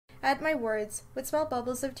At my words, with small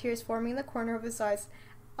bubbles of tears forming in the corner of his eyes.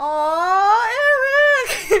 Aww,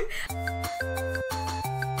 Erik!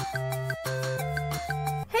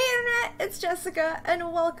 Hey Internet, it's Jessica,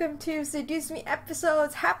 and welcome to Seduce Me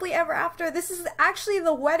episodes Happily Ever After. This is actually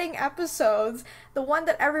the wedding episodes, the one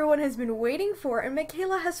that everyone has been waiting for, and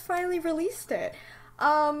Michaela has finally released it.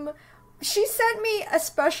 She sent me a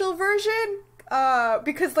special version,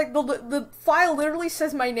 because like the file literally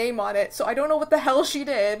says my name on it, so I don't know what the hell she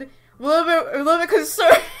did. A little bit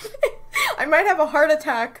concerned. I might have a heart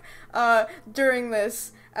attack during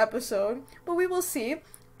this episode, but we will see.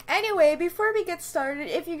 Anyway, before we get started,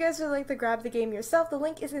 if you guys would like to grab the game yourself, the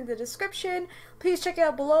link is in the description. Please check it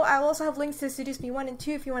out below. I will also have links to Seduce Me 1 and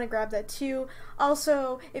 2 if you want to grab that too.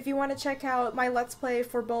 Also, if you want to check out my Let's Play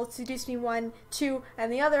for both Seduce Me 1, 2,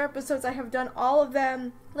 and the other episodes, I have done all of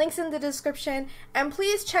them. Links in the description. And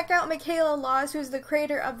please check out Michaela Laws, who's the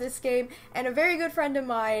creator of this game, and a very good friend of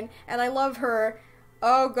mine, and I love her.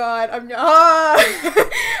 Oh god,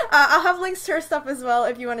 I'll have links to her stuff as well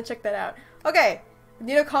if you want to check that out. Okay. I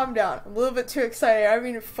need to calm down. I'm a little bit too excited. I haven't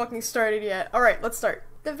even fucking started yet. Alright, let's start.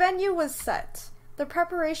 The venue was set. The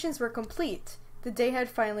preparations were complete. The day had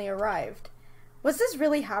finally arrived. Was this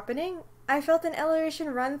really happening? I felt an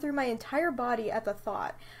elation run through my entire body at the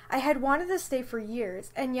thought. I had wanted this day for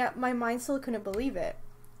years, and yet my mind still couldn't believe it.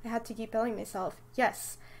 I had to keep telling myself,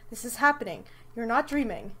 yes, this is happening. You're not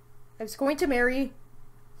dreaming. I was going to marry...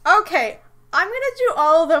 Okay, I'm gonna do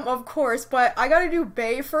all of them, of course, but I gotta do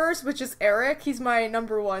Bae first, which is Erik. He's my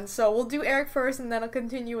number one, so we'll do Erik first, and then I'll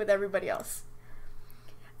continue with everybody else.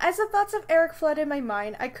 As the thoughts of Erik flooded my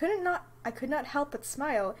mind, I could not help but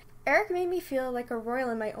smile. Erik made me feel like a royal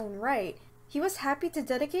in my own right. He was happy to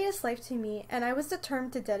dedicate his life to me, and I was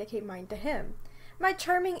determined to dedicate mine to him. My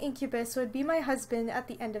charming incubus would be my husband at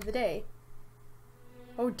the end of the day.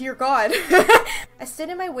 Oh dear god. I stood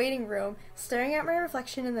in my waiting room, staring at my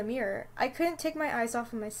reflection in the mirror. I couldn't take my eyes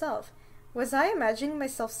off of myself. Was I imagining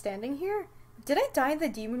myself standing here? Did I die in the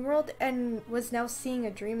demon world and was now seeing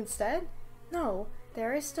a dream instead? No.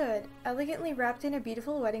 There I stood, elegantly wrapped in a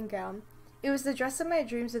beautiful wedding gown. It was the dress of my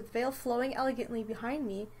dreams with veil flowing elegantly behind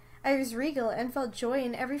me. I was regal and felt joy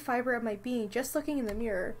in every fiber of my being just looking in the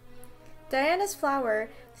mirror. Diana's flower,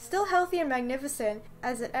 still healthy and magnificent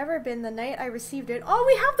as it ever been the night I received it. Oh,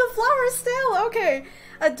 we have the flower still! Okay!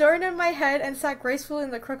 Adorned in my head and sat gracefully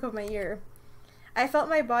in the crook of my ear. I felt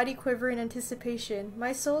my body quiver in anticipation.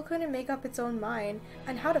 My soul couldn't make up its own mind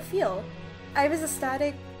on how to feel. I was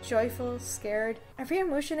ecstatic, joyful, scared. Every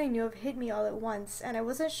emotion I knew of hit me all at once, and I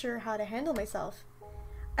wasn't sure how to handle myself.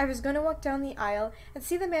 I was going to walk down the aisle and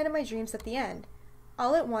see the man of my dreams at the end.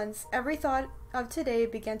 All at once, every thought of today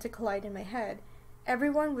began to collide in my head.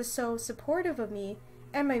 Everyone was so supportive of me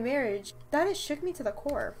and my marriage that it shook me to the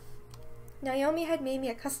core. Naomi had made me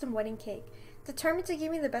a custom wedding cake, determined to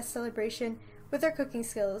give me the best celebration with her cooking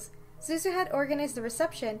skills. Zuzu had organized the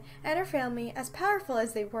reception, and her family, as powerful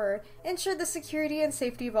as they were, ensured the security and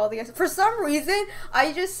safety of all the guests. For some reason,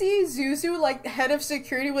 I just see Zuzu like head of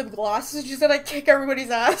security with glasses. She's gonna kick everybody's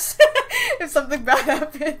ass if something bad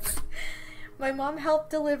happens. My mom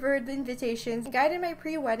helped deliver the invitations and guided my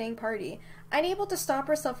pre-wedding party, unable to stop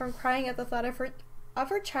herself from crying at the thought of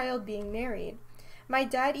her child being married. My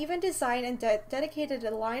dad even designed and dedicated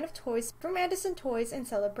a line of toys from Anderson Toys in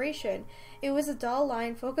celebration. It was a doll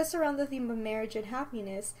line focused around the theme of marriage and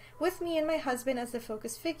happiness, with me and my husband as the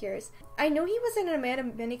focus figures. I know he wasn't a man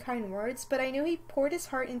of many kind words, but I knew he poured his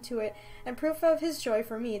heart into it and proof of his joy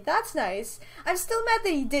for me. That's nice. I'm still mad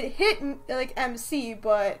that he did hit like MC,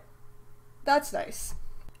 but that's nice.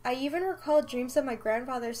 I even recalled dreams of my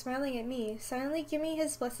grandfather smiling at me, silently giving me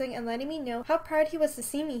his blessing and letting me know how proud he was to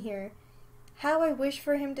see me here. How I wished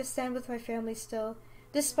for him to stand with my family still,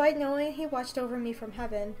 despite knowing he watched over me from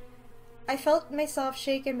heaven. I felt myself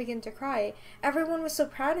shake and begin to cry. Everyone was so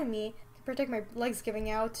proud of me to protect my legs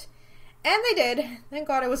giving out. And they did. Thank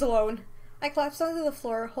God I was alone. I collapsed onto the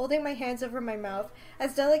floor, holding my hands over my mouth,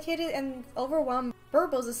 as delicate and overwhelmed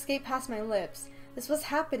burbles escaped past my lips. This was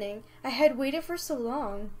happening. I had waited for so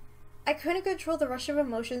long. I couldn't control the rush of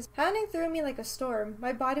emotions pounding through me like a storm.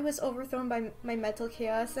 My body was overthrown by my mental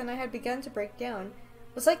chaos, and I had begun to break down.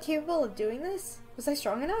 Was I capable of doing this? Was I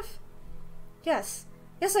strong enough? Yes.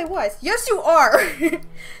 Yes, I was. Yes, you are!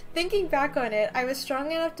 Thinking back on it, I was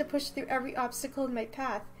strong enough to push through every obstacle in my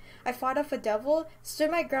path. I fought off a devil,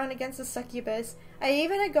 stood my ground against a succubus. I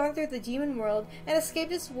even had gone through the demon world and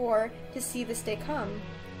escaped its war to see this day come.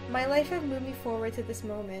 My life had moved me forward to this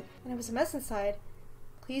moment, and I was a mess inside.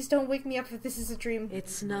 Please don't wake me up if this is a dream.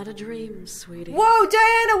 It's not a dream, sweetie. Whoa,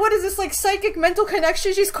 Diana, what is this, like, psychic mental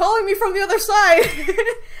connection? She's calling me from the other side.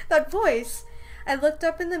 That voice. I looked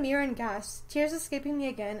up in the mirror and gasped, tears escaping me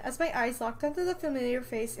again as my eyes locked onto the familiar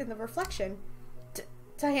face in the reflection.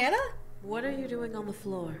 Diana? What are you doing on the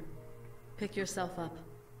floor? Pick yourself up.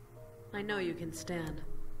 I know you can stand.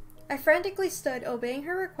 I frantically stood, obeying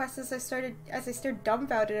her request as I stared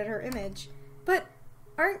dumbfounded at her image. But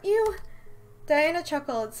aren't you? Diana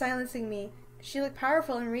chuckled, silencing me. She looked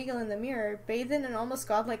powerful and regal in the mirror, bathed in an almost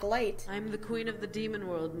godlike light. I'm the queen of the demon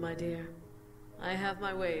world, my dear. I have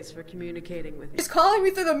my ways for communicating with you. She's calling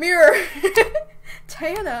me through the mirror!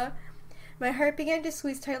 Diana! My heart began to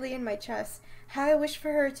squeeze tightly in my chest. How I wished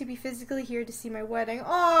for her to be physically here to see my wedding.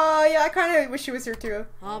 Oh, yeah, I kind of wish she was here too.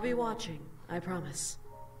 I'll be watching, I promise.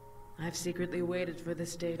 I've secretly waited for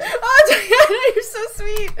this day. Oh, Diana, you're so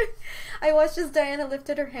sweet! I watched as Diana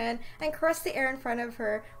lifted her hand and caressed the air in front of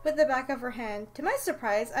her with the back of her hand. To my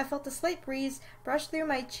surprise, I felt a slight breeze brush through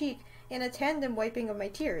my cheek in a tandem wiping of my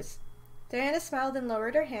tears. Diana smiled and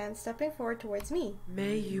lowered her hand, stepping forward towards me.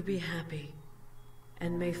 May you be happy,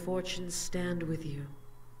 and may fortune stand with you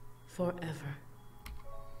forever.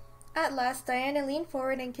 At last, Diana leaned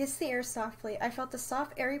forward and kissed the air softly. I felt a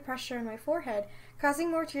soft, airy pressure on my forehead, causing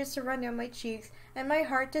more tears to run down my cheeks and my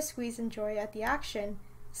heart to squeeze in joy at the action.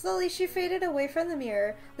 Slowly, she faded away from the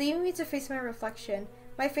mirror, leaving me to face my reflection.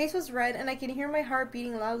 My face was red, and I could hear my heart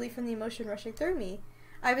beating loudly from the emotion rushing through me.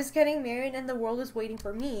 I was getting married, and the world was waiting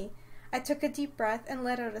for me. I took a deep breath and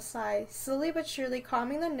let out a sigh, slowly but surely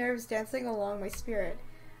calming the nerves dancing along my spirit.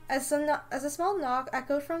 As a small knock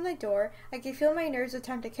echoed from the door, I could feel my nerves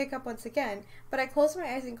attempt to kick up once again, but I closed my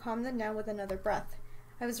eyes and calmed them down with another breath.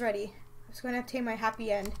 I was ready. I was going to obtain my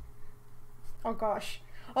happy end. Oh gosh.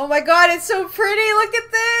 Oh my god, it's so pretty! Look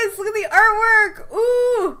at this! Look at the artwork!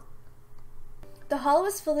 Ooh! The hall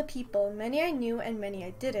was full of people, many I knew and many I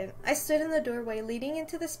didn't. I stood in the doorway leading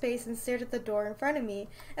into the space and stared at the door in front of me,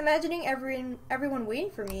 imagining everyone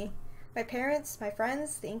waiting for me. My parents, my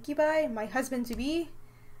friends, the incubae, my husband-to-be.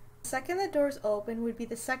 The second the doors opened would be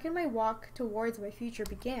the second my walk towards my future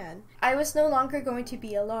began. I was no longer going to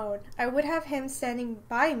be alone. I would have him standing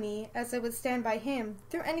by me as I would stand by him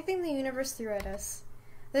through anything the universe threw at us.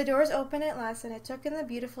 The doors opened at last, and I took in the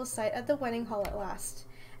beautiful sight at the wedding hall at last.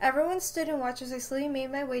 Everyone stood and watched as I slowly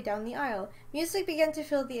made my way down the aisle. Music began to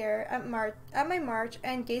fill the air at my march,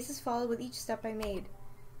 and gazes followed with each step I made.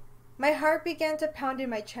 My heart began to pound in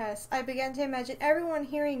my chest. I began to imagine everyone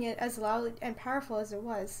hearing it as loud and powerful as it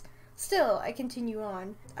was. Still, I continued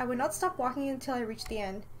on. I would not stop walking until I reached the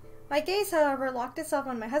end. My gaze, however, locked itself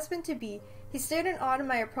on my husband-to-be. He stared in awe at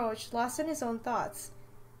my approach, lost in his own thoughts.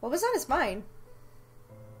 What was on his mind?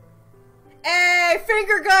 Hey,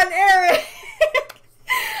 finger gun, Erik!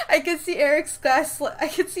 I could see Erik gasp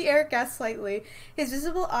slightly. His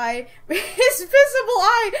visible eye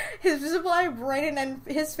brightened and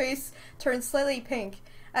his face turned slightly pink.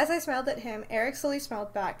 As I smiled at him, Erik slowly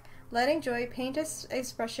smiled back, letting joy paint his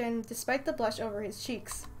expression despite the blush over his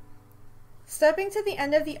cheeks. Stepping to the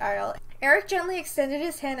end of the aisle, Erik gently extended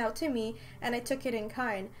his hand out to me, and I took it in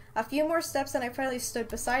kind. A few more steps and I finally stood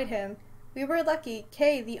beside him. We were lucky.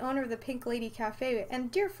 Kay, the owner of the Pink Lady Cafe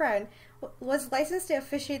and dear friend, was licensed to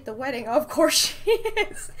officiate the wedding. Of course she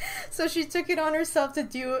is! So she took it on herself to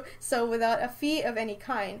do so without a fee of any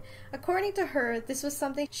kind. According to her, this was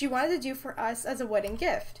something she wanted to do for us as a wedding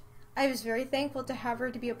gift. I was very thankful to have her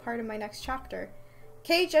to be a part of my next chapter.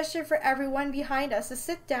 Kay gestured for everyone behind us to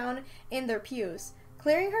sit down in their pews,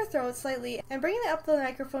 clearing her throat slightly and bringing up the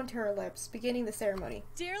microphone to her lips, beginning the ceremony.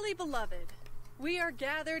 Dearly beloved, we are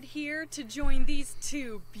gathered here to join these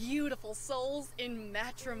two beautiful souls in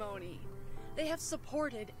matrimony. They have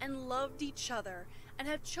supported and loved each other and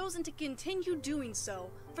have chosen to continue doing so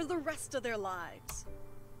for the rest of their lives.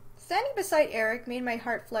 Standing beside Erik made my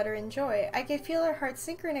heart flutter in joy. I could feel our hearts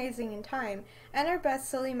synchronizing in time, and our breaths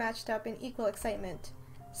slowly matched up in equal excitement.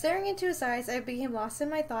 Staring into his eyes, I became lost in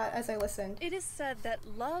my thought as I listened. It is said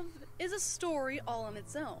that love is a story all on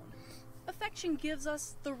its own. Affection gives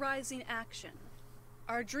us the rising action.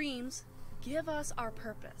 Our dreams give us our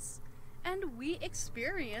purpose, and we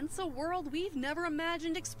experience a world we've never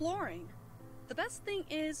imagined exploring. The best thing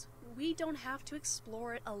is, we don't have to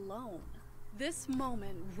explore it alone. This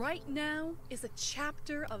moment right now is a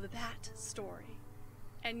chapter of that story,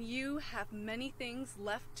 and you have many things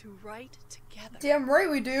left to write together. Damn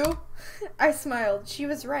right we do! I smiled. She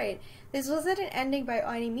was right. This wasn't an ending by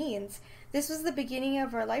any means. This was the beginning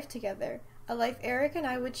of our life together. A life Erik and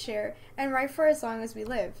I would share and write for as long as we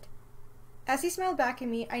lived. As he smiled back at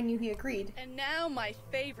me, I knew he agreed. And now my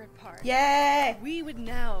favorite part. Yay! We would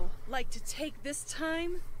now like to take this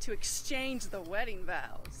time to exchange the wedding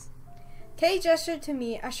vows. Kay gestured to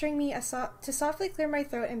me, ushering me to softly clear my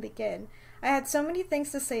throat and begin. I had so many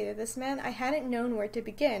things to say to this man, I hadn't known where to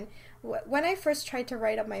begin when I first tried to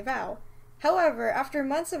write up my vow. However, after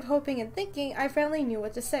months of hoping and thinking, I finally knew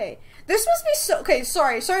what to say. This must be so— okay,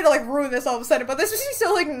 sorry to like ruin this all of a sudden, but this must be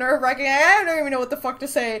so like nerve-wracking. I don't even know what the fuck to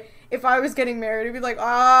say if I was getting married. It'd be like,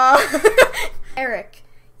 Erik,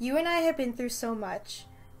 you and I have been through so much.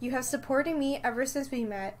 You have supported me ever since we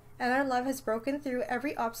met, and our love has broken through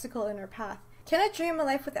every obstacle in our path. Cannot dream a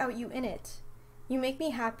life without you in it. You make me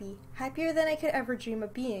happy, happier than I could ever dream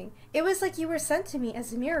of being. It was like you were sent to me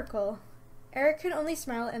as a miracle. Erik could only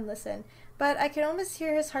smile and listen, but I could almost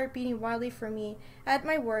hear his heart beating wildly for me at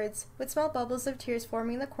my words, with small bubbles of tears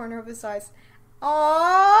forming in the corner of his eyes.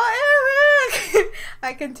 Aww, Erik!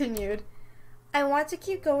 I continued. I want to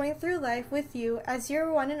keep going through life with you as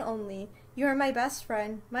your one and only. You are my best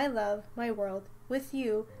friend, my love, my world. With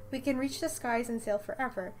you, we can reach the skies and sail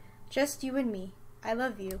forever. Just you and me. I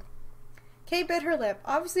love you. Kay bit her lip,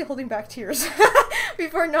 obviously holding back tears,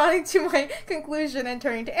 before nodding to my conclusion and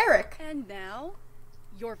turning to Erik. And now,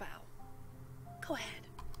 your vow. Go ahead.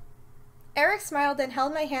 Erik smiled and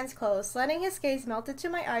held my hands close, letting his gaze melt into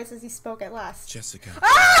my eyes as he spoke at last. Jessica,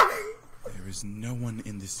 Ah! there is no one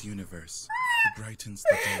in this universe who brightens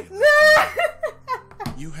the day.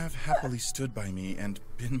 No! You have happily stood by me and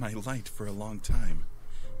been my light for a long time.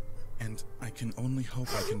 And I can only hope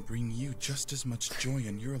I can bring you just as much joy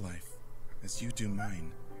in your life as you do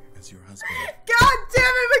mine as your husband. God damn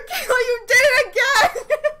it, Michaela, you did it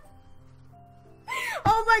again!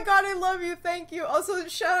 Oh my god, I love you, thank you. Also,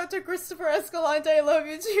 shout out to Christopher Escalante, I love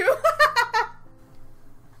you too.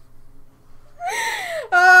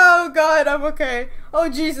 Oh god, I'm okay. Oh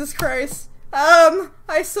Jesus Christ.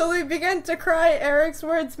 I slowly began to cry. Erik's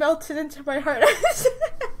words melted into my heart.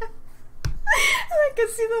 I could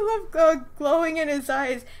see the love glowing in his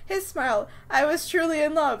eyes. His smile. I was truly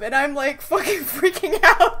in love, and I'm like fucking freaking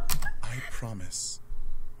out. I promise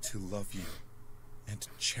to love you and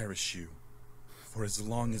cherish you for as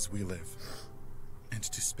long as we live, and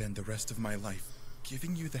to spend the rest of my life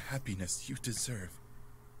giving you the happiness you deserve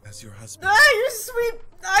as your husband. Ah, you're sweet.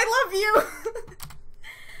 I love you.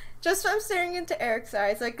 Just from staring into Erik's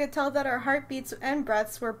eyes, I could tell that our heartbeats and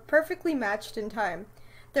breaths were perfectly matched in time.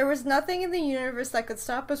 There was nothing in the universe that could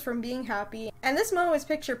stop us from being happy, and this moment was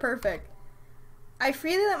picture perfect. I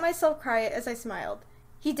freely let myself cry as I smiled.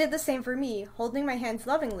 He did the same for me, holding my hands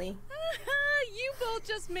lovingly. You both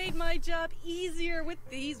just made my job easier with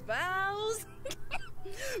these vows.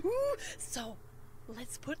 Ooh, so,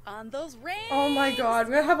 let's put on those rings. Oh my god,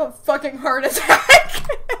 I'm gonna have a fucking heart attack.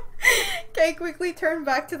 Kay quickly turned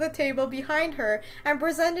back to the table behind her and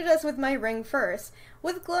presented us with my ring first.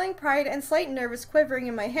 With glowing pride and slight nervous quivering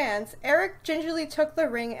in my hands, Erik gingerly took the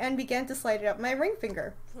ring and began to slide it up my ring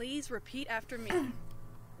finger. Please repeat after me.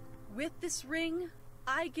 With this ring,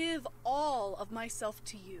 I give all of myself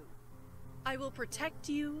to you. I will protect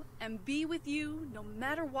you and be with you no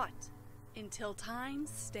matter what, until time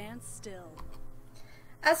stands still.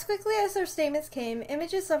 As quickly as our statements came,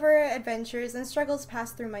 images of our adventures and struggles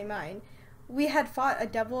passed through my mind. We had fought a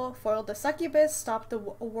devil, foiled a succubus, stopped a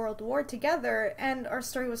world war together, and our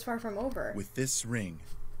story was far from over. With this ring,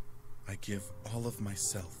 I give all of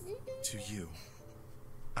myself to you.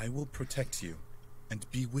 I will protect you and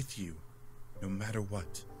be with you no matter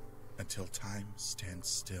what, until time stands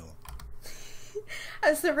still.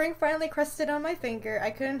 As the ring finally crusted on my finger,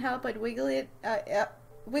 I couldn't help but wiggle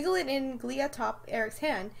it in glee atop Erik's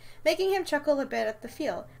hand, making him chuckle a bit at the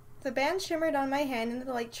feel. The band shimmered on my hand in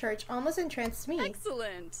the light church, almost entranced me.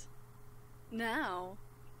 Excellent! Now,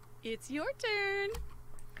 it's your turn.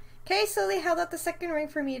 Kay slowly held out the second ring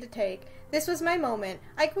for me to take. This was my moment.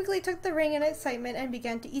 I quickly took the ring in excitement and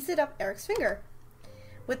began to ease it up Erik's finger.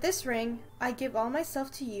 With this ring, I give all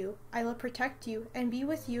myself to you. I will protect you and be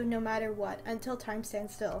with you no matter what, until time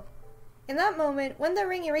stands still. In that moment, when the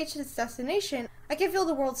ring reached its destination, I could feel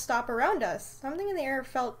the world stop around us. Something in the air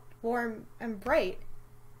felt warm and bright.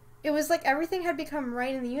 It was like everything had become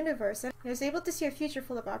right in the universe, and I was able to see a future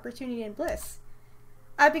full of opportunity and bliss.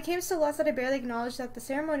 I became so lost that I barely acknowledged that the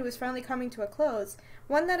ceremony was finally coming to a close,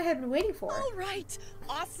 one that I had been waiting for. All right,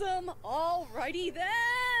 awesome, alrighty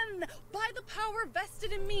then. By the power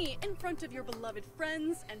vested in me in front of your beloved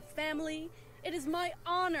friends and family, it is my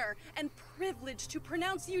honor and privilege to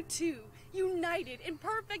pronounce you two united in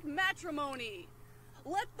perfect matrimony.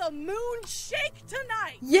 Let the moon shake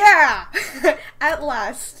tonight. Yeah! At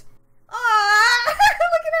last. Aww!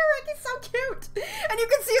 Look at Erik, he's so cute! And you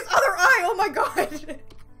can see his other eye, oh my god!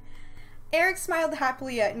 Erik smiled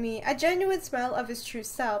happily at me, a genuine smile of his true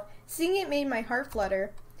self. Seeing it made my heart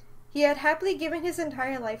flutter. He had happily given his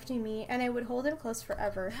entire life to me, and I would hold him close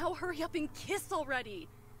forever. Now hurry up and kiss already.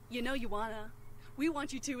 You know you wanna. We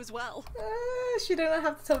want you to as well. She didn't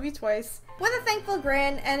have to tell me twice. With a thankful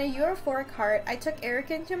grin and a euphoric heart, I took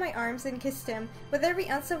Erik into my arms and kissed him with every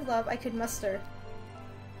ounce of love I could muster.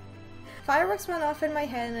 Fireworks went off in my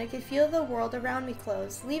head and I could feel the world around me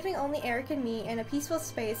close, leaving only Erik and me in a peaceful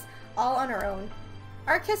space, all on our own.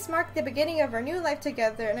 Our kiss marked the beginning of our new life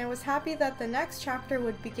together, and I was happy that the next chapter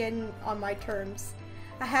would begin on my terms.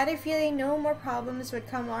 I had a feeling no more problems would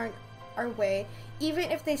come our way.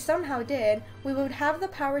 Even if they somehow did, we would have the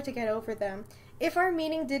power to get over them. If our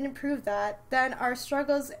meeting didn't prove that, then our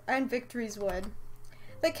struggles and victories would.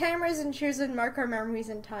 The cameras and cheers would mark our memories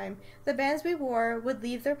in time. The bands we wore would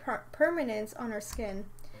leave their permanence on our skin.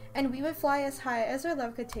 And we would fly as high as our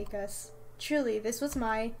love could take us. Truly, this was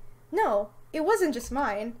No, it wasn't just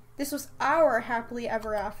mine. This was our happily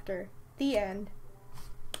ever after. The end.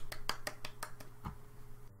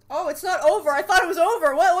 Oh, it's not over. I thought it was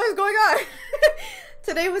over. What is going on?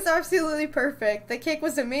 Today was absolutely perfect. The cake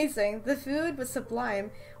was amazing. The food was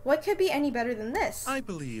sublime. What could be any better than this? I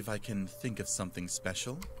believe I can think of something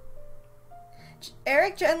special.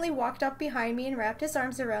 Erik gently walked up behind me and wrapped his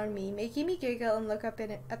arms around me, making me giggle and look up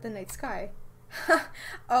at the night sky.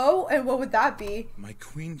 Oh, and what would that be? My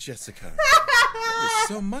Queen Jessica. There is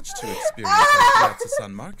so much to experience at Piazza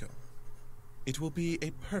San Marco. It will be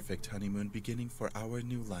a perfect honeymoon beginning for our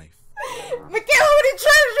new life. Michaela, what are you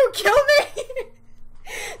trying to do? Kill me?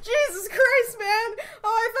 Jesus Christ, man!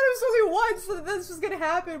 Oh, I thought it was only once that this was gonna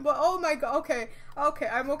happen, but oh my god, okay,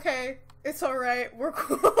 I'm okay. It's alright, we're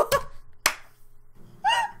cool.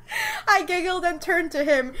 I giggled and turned to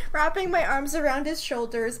him, wrapping my arms around his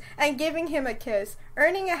shoulders and giving him a kiss,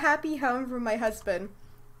 earning a happy hum from my husband.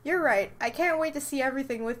 You're right, I can't wait to see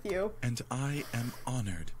everything with you. And I am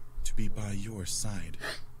honored to be by your side.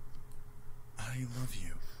 I love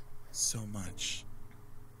you so much,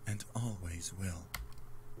 and always will.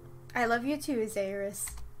 I love you too,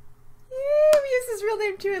 Zairus. Yeah, we use his real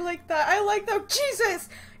name too, I like that. I like that. Jesus!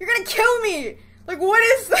 You're gonna kill me! Like, what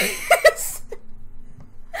is this?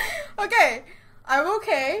 Okay, I'm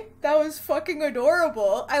okay. That was fucking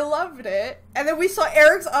adorable. I loved it. And then we saw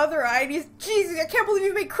Erik's other eye, and he's, Jesus, I can't believe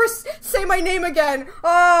you made Chris say my name again.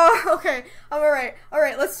 Oh, okay, I'm alright.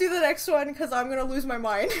 Alright, let's do the next one, because I'm gonna lose my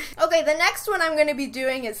mind. Okay, the next one I'm gonna be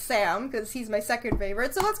doing is Sam, because he's my second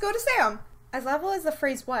favorite, so let's go to Sam. As level as the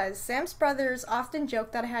phrase was, Sam's brothers often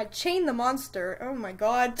joked that I had chained the monster. Oh my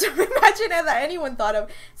god, to imagine that anyone thought of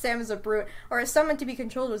Sam as a brute, or as someone to be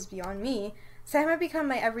controlled was beyond me. Sam had become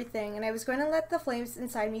my everything, and I was going to let the flames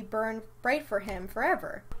inside me burn bright for him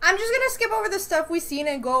forever. I'm just gonna skip over the stuff we've seen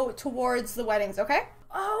and go towards the weddings, okay?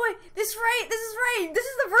 Oh, wait, this is right! This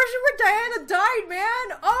is the version where Diana died,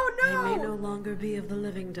 man! Oh no! I may no longer be of the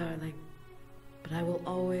living, darling, but I will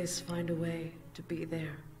always find a way to be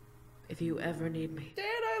there if you ever need me. Dad,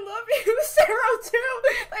 I love you! Sarah, too!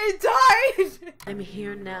 They died! I'm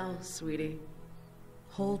here now, sweetie.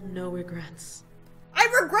 Hold no regrets.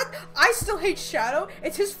 I still hate Shadow.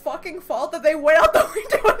 It's his fucking fault that they went out the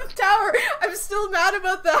window of the tower. I'm still mad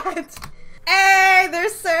about that. Hey,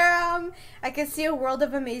 there's Sam. I could see a world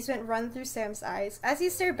of amazement run through Sam's eyes as he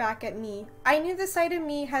stared back at me. I knew the sight of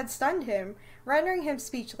me had stunned him, rendering him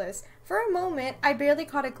speechless. For a moment, I barely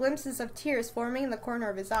caught a glimpses of tears forming in the corner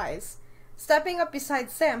of his eyes. Stepping up beside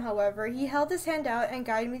Sam, however, he held his hand out and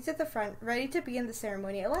guided me to the front, ready to begin the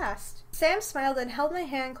ceremony at last. Sam smiled and held my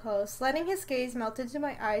hand close, letting his gaze melt into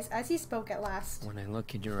my eyes as he spoke at last. When I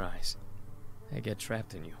look in your eyes, I get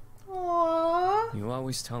trapped in you. Aww. You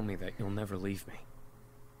always tell me that you'll never leave me.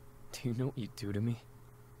 Do you know what you do to me?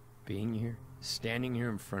 Being here, standing here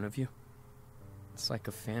in front of you? It's like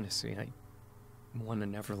a fantasy. I want to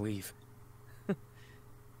never leave.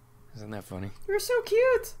 Isn't that funny? You're so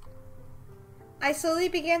cute! I slowly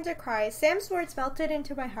began to cry. Sam's words melted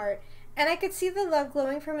into my heart, and I could see the love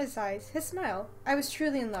glowing from his eyes, his smile. I was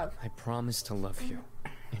truly in love. I promise to love you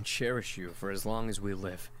and cherish you for as long as we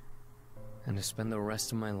live, and to spend the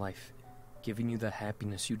rest of my life giving you the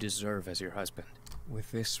happiness you deserve as your husband.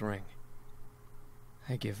 With this ring,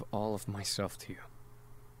 I give all of myself to you.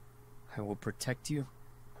 I will protect you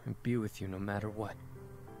and be with you no matter what,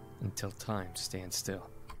 until time stands still.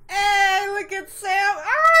 Hey, look at Sam!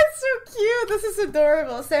 Ah, it's so cute! This is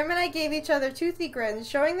adorable. Sam and I gave each other toothy grins,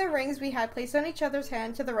 showing the rings we had placed on each other's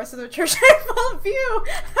hand to the rest of the church in full view.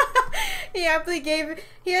 He had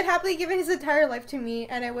happily given his entire life to me,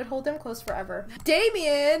 and I would hold him close forever.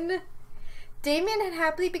 Damien had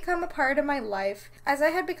happily become a part of my life, as I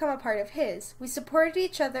had become a part of his. We supported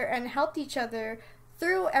each other and helped each other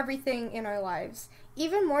through everything in our lives.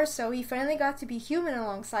 Even more so, he finally got to be human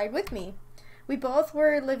alongside with me. We both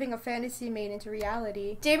were living a fantasy made into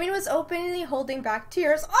reality. Damien was openly holding back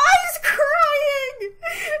tears. Oh, he's crying!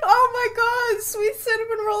 Oh my god, sweet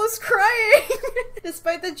cinnamon roll is crying!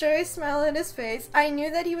 Despite the joyous smile on his face, I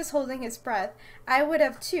knew that he was holding his breath. I would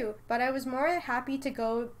have too, but I was more happy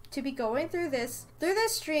to be going through this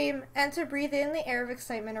dream and to breathe in the air of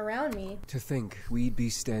excitement around me. To think we'd be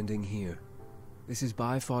standing here. This is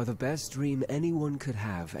by far the best dream anyone could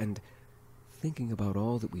have, and thinking about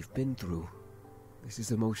all that we've been through, this is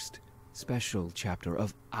the most special chapter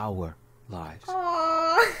of our lives.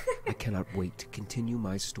 Aww. I cannot wait to continue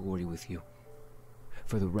my story with you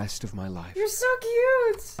for the rest of my life. You're so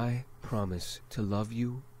cute! I promise to love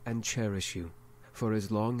you and cherish you for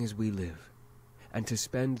as long as we live, and to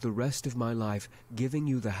spend the rest of my life giving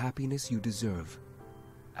you the happiness you deserve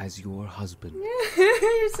as your husband.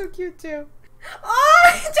 You're so cute too.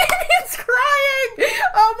 Oh, Damien's crying!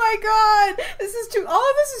 Oh my god! All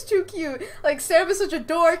of this is too cute. Like, Sam is such a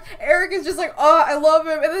dork, Erik is just like, oh, I love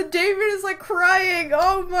him, and then Damien is like crying.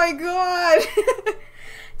 Oh my god!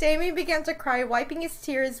 Damien began to cry, wiping his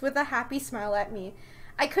tears with a happy smile at me.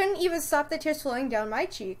 I couldn't even stop the tears flowing down my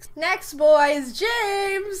cheeks. Next boy is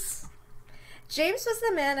James! James was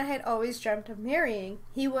the man I had always dreamt of marrying.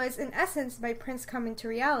 He was, in essence, my prince come into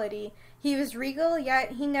reality. He was regal,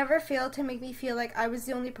 yet he never failed to make me feel like I was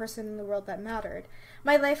the only person in the world that mattered.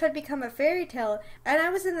 My life had become a fairy tale, and I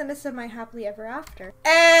was in the midst of my happily ever after.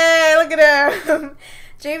 Hey, look at him!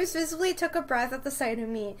 James visibly took a breath at the sight of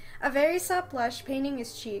me, a very soft blush painting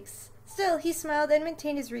his cheeks. Still, he smiled and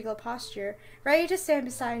maintained his regal posture, ready to stand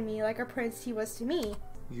beside me like a prince he was to me.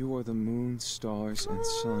 You are the moon, stars, and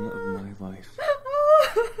sun of my life.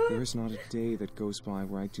 There is not a day that goes by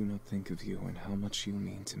where I do not think of you and how much you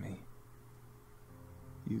mean to me.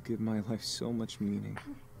 You give my life so much meaning,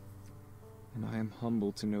 and I am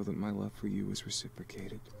humbled to know that my love for you is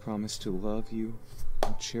reciprocated. Promise to love you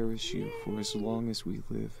and cherish you for as long as we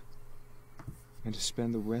live, and to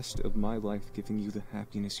spend the rest of my life giving you the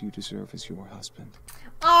happiness you deserve as your husband.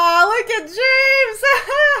 Aw, look at James!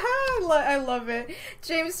 I love it.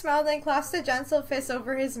 James smiled and clasped a gentle fist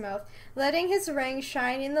over his mouth, letting his ring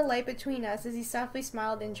shine in the light between us as he softly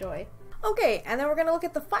smiled in joy. Okay, and then we're gonna look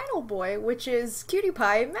at the final boy, which is Cutie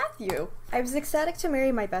Pie Matthew. I was ecstatic to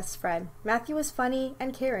marry my best friend. Matthew was funny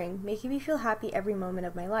and caring, making me feel happy every moment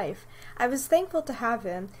of my life. I was thankful to have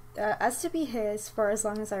him, as to be his for as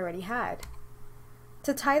long as I already had.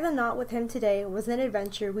 To tie the knot with him today was an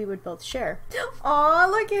adventure we would both share. Aw,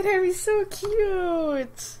 look at him, he's so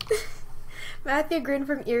cute! Matthew grinned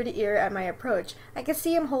from ear to ear at my approach. I could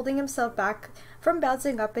see him holding himself back from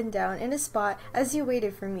bouncing up and down in his spot as he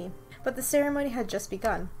waited for me. But the ceremony had just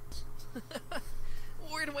begun.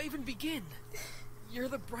 Where do I even begin? You're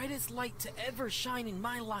the brightest light to ever shine in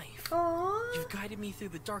my life. Aww. You've guided me through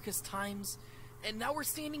the darkest times, and now we're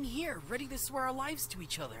standing here, ready to swear our lives to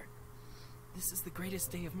each other. This is the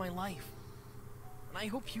greatest day of my life, and I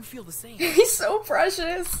hope you feel the same. He's so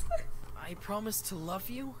precious. I promise to love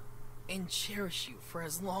you and cherish you for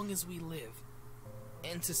as long as we live,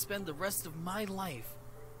 and to spend the rest of my life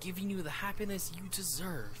giving you the happiness you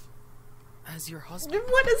deserve as your husband.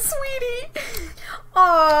 What a sweetie!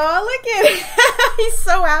 Aw, look at him! He's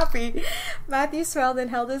so happy. Matthew smiled and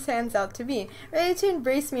held his hands out to me, ready to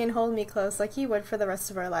embrace me and hold me close like he would for the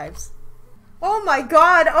rest of our lives. Oh my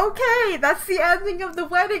god, okay! That's the ending of the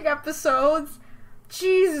wedding episodes!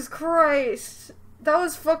 Jesus Christ. That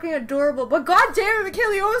was fucking adorable. But god damn it,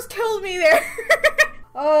 Michaela, you almost killed me there!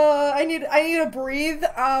 I need to breathe.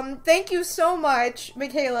 Thank you so much,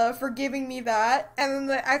 Michaela, for giving me that. And then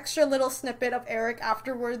the extra little snippet of Erik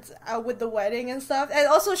afterwards with the wedding and stuff. And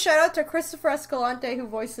also shout out to Christopher Escalante who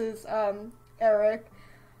voices, Erik.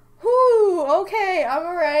 Whew, okay, I'm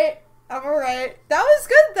alright. That was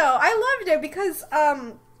good though. I loved it because,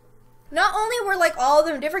 not only were like all of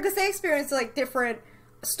them different, because they experienced like different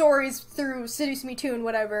stories through Seduce Me too and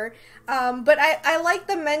whatever, but I like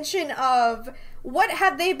the mention of what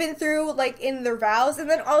had they been through like in their vows, and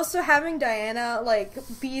then also having Diana like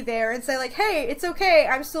be there and say like, hey, it's okay,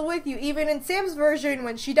 I'm still with you. Even in Sam's version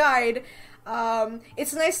when she died,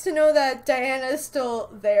 it's nice to know that Diana is still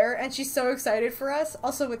there and she's so excited for us.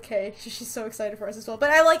 Also with Kay, she's so excited for us as well. But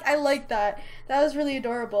I like that. That was really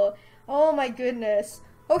adorable. Oh my goodness.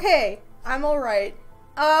 Okay, I'm alright.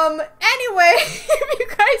 Anyway, if you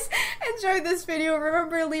guys enjoyed this video,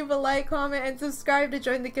 remember to leave a like, comment, and subscribe to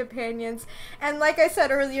join the companions. And like I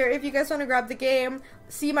said earlier, if you guys want to grab the game,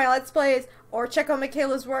 see my Let's Plays, or check out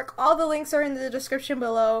Michaela's work, all the links are in the description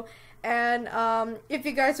below. And if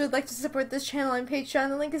you guys would like to support this channel on Patreon,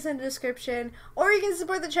 the link is in the description. Or you can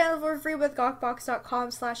support the channel for free with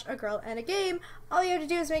gawkbox.com/AGirlAndAGame. All you have to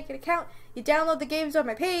do is make an account, you download the games on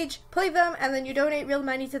my page, play them, and then you donate real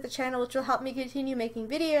money to the channel, which will help me continue making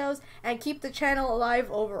videos and keep the channel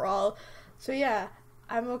alive overall. So yeah,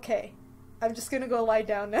 I'm okay. I'm just gonna go lie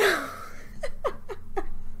down now.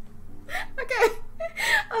 Okay,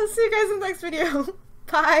 I'll see you guys in the next video.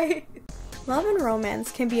 Bye! Love and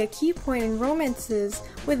romance can be a key point in romances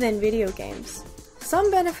within video games. Some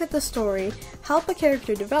benefit the story, help a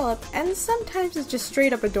character develop, and sometimes it's just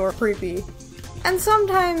straight up adore creepy. And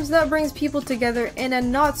sometimes that brings people together in a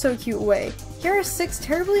not so cute way. Here are 6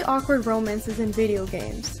 terribly awkward romances in video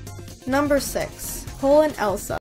games. Number 6. Cole and Elsa.